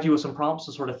we provide you with some prompts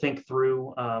to sort of think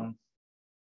through,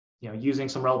 using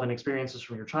some relevant experiences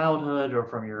from your childhood or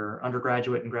from your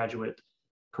undergraduate and graduate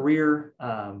career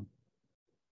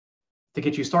to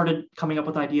get you started coming up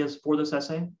with ideas for this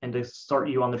essay and to start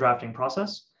you on the drafting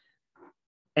process.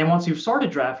 And once you've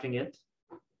started drafting it,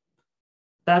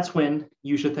 that's when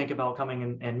you should think about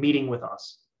coming and meeting with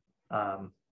us.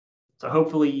 So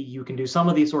hopefully you can do some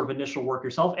of these sort of initial work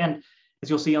yourself. And as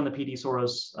you'll see on the PD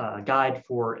Soros guide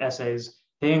for essays,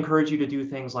 they encourage you to do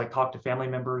things like talk to family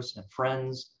members and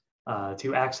friends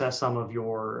to access some of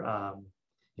your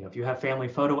if you have family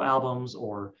photo albums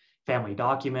or family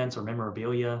documents or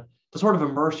memorabilia, to sort of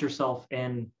immerse yourself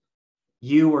in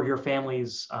you or your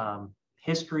family's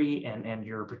history and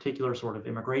your particular sort of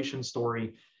immigration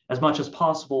story as much as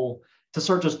possible, to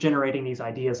start just generating these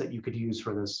ideas that you could use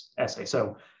for this essay.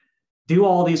 So do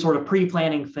all these sort of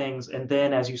pre-planning things, and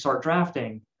then as you start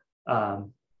drafting,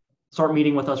 start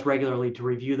meeting with us regularly to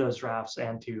review those drafts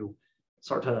and to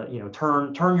start to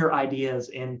turn your ideas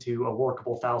into a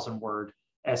workable 1,000-word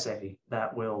essay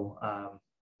that will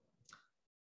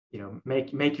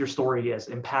make your story as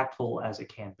impactful as it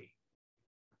can be.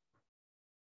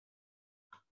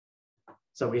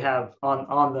 So we have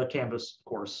on the Canvas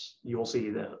course, you will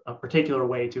see a particular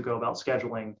way to go about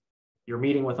scheduling your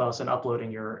meeting with us and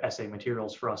uploading your essay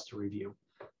materials for us to review.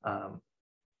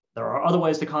 There are other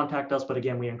ways to contact us, but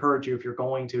again, we encourage you, if you're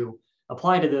going to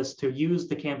apply to this, to use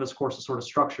the Canvas course to sort of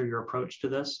structure your approach to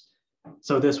this.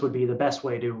 So this would be the best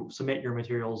way to submit your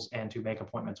materials and to make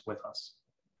appointments with us.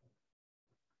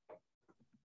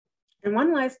 And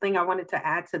one last thing I wanted to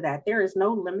add to that, there is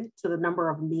no limit to the number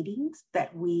of meetings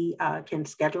that we can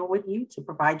schedule with you to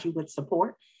provide you with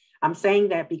support. I'm saying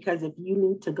that because if you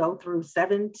need to go through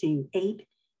 7 to 8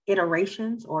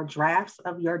 iterations or drafts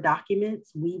of your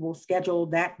documents, we will schedule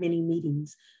that many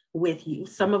meetings with you.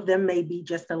 Some of them may be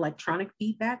just electronic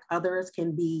feedback. Others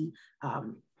can be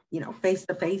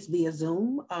face-to-face via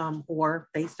Zoom or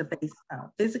face-to-face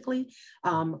physically.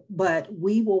 But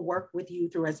we will work with you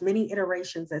through as many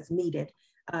iterations as needed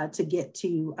to get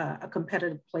to a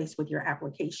competitive place with your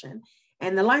application.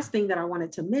 And the last thing that I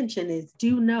wanted to mention is,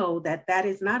 do know that that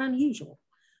is not unusual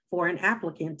for an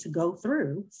applicant to go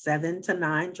through 7 to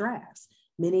 9 drafts.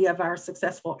 Many of our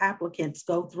successful applicants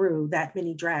go through that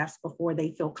many drafts before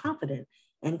they feel confident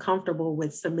and comfortable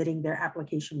with submitting their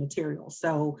application materials.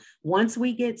 So once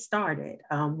we get started,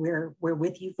 we're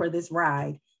with you for this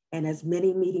ride, and as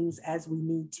many meetings as we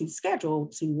need to schedule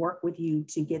to work with you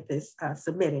to get this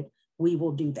submitted, we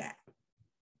will do that.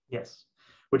 Yes,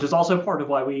 which is also part of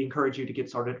why we encourage you to get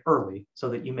started early, so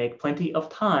that you make plenty of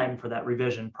time for that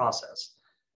revision process.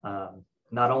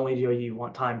 Not only do you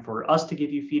want time for us to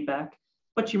give you feedback,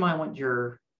 but you might want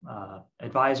your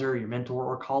advisor, your mentor,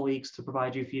 or colleagues to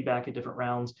provide you feedback at different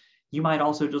rounds. You might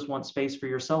also just want space for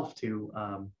yourself to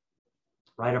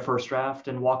write a first draft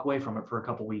and walk away from it for a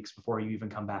couple weeks before you even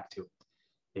come back to it.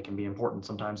 It can be important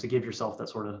sometimes to give yourself that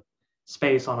sort of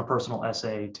space on a personal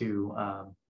essay to,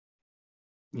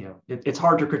 it's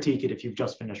hard to critique it if you've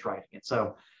just finished writing it.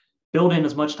 So build in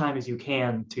as much time as you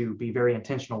can to be very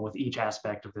intentional with each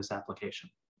aspect of this application.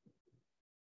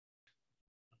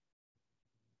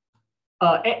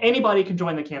 Anybody can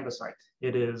join the Canvas site.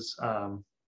 It is,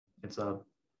 it's a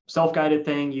self-guided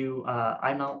thing.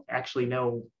 I don't actually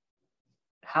know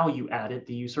how you add it.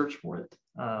 Do you search for it?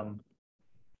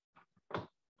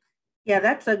 Yeah,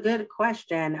 that's a good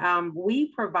question.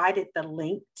 We provided the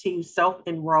link to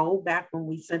self-enroll back when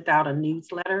we sent out a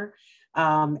newsletter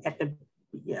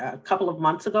a couple of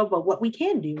months ago. But what we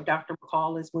can do, Dr.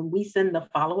 McCall, is when we send the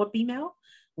follow-up email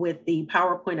with the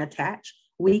PowerPoint attached,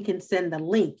 we can send the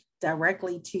link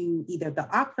directly to either the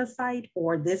OCFA site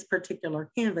or this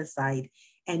particular Canvas site,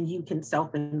 and you can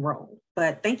self-enroll.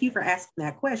 But thank you for asking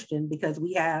that question, because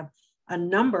we have a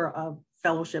number of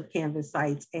fellowship Canvas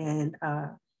sites, and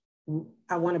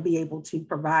I want to be able to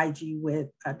provide you with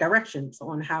directions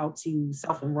on how to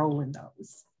self-enroll in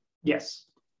those. Yes.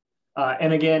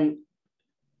 And again,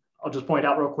 I'll just point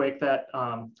out real quick that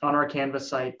on our Canvas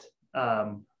site,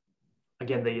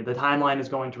 again, the timeline is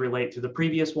going to relate to the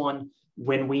previous one.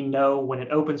 When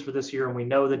it opens for this year and we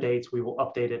know the dates, we will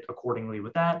update it accordingly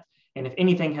with that. And if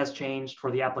anything has changed for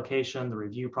the application, the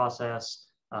review process,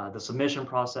 the submission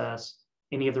process,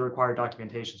 any of the required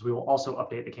documentations, we will also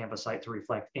update the Canvas site to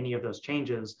reflect any of those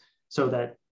changes, so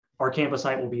that our Canvas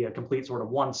site will be a complete sort of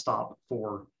one-stop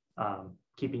for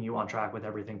keeping you on track with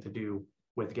everything to do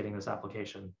with getting this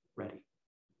application ready.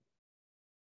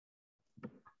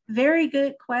 Very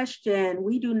good question.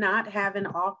 We do not have an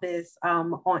office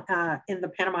in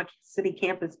the Panama City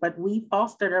campus, but we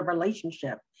fostered a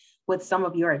relationship with some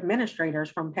of your administrators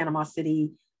from Panama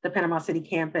City, the Panama City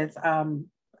campus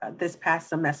this past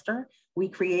semester. We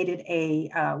created a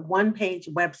one-page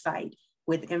website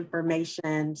with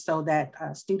information so that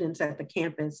students at the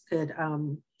campus could,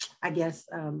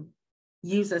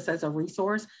 use us as a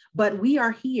resource. But we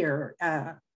are here.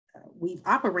 We've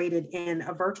operated in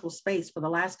a virtual space for the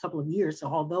last couple of years. So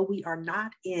although we are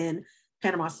not in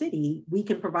Panama City, we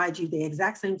can provide you the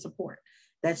exact same support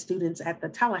that students at the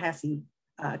Tallahassee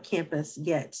campus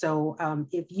get. So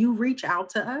if you reach out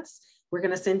to us, we're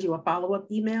going to send you a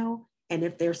follow-up email. And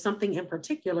if there's something in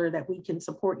particular that we can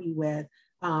support you with,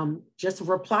 just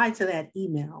reply to that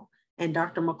email, and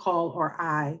Dr. McCall or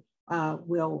I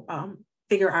will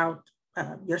figure out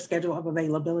your schedule of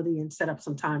availability and set up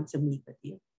some time to meet with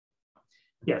you.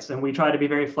 Yes, and we try to be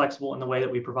very flexible in the way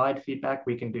that we provide feedback.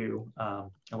 We can do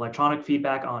electronic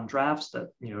feedback on drafts that,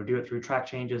 do it through track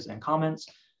changes and comments.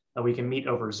 We can meet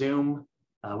over Zoom.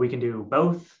 We can do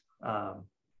both.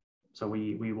 So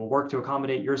we will work to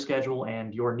accommodate your schedule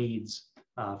and your needs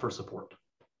for support.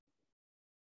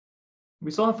 We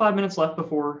still have 5 minutes left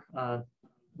before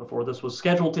this was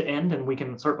scheduled to end, and we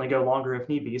can certainly go longer if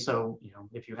need be. So,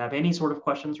 if you have any sort of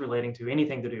questions relating to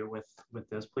anything to do with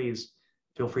this, please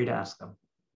feel free to ask them.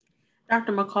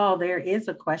 Dr. McCall, there is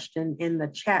a question in the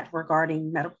chat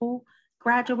regarding medical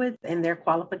graduates and their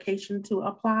qualification to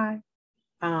apply.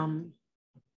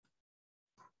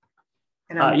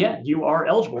 Yeah, you are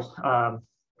eligible.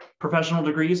 Professional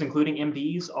degrees, including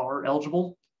MDs, are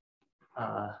eligible.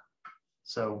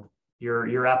 So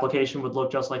your application would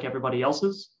look just like everybody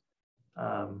else's.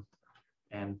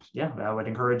 And yeah, I would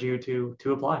encourage you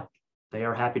to apply. They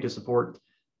are happy to support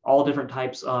all different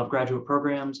types of graduate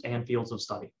programs and fields of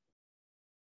study.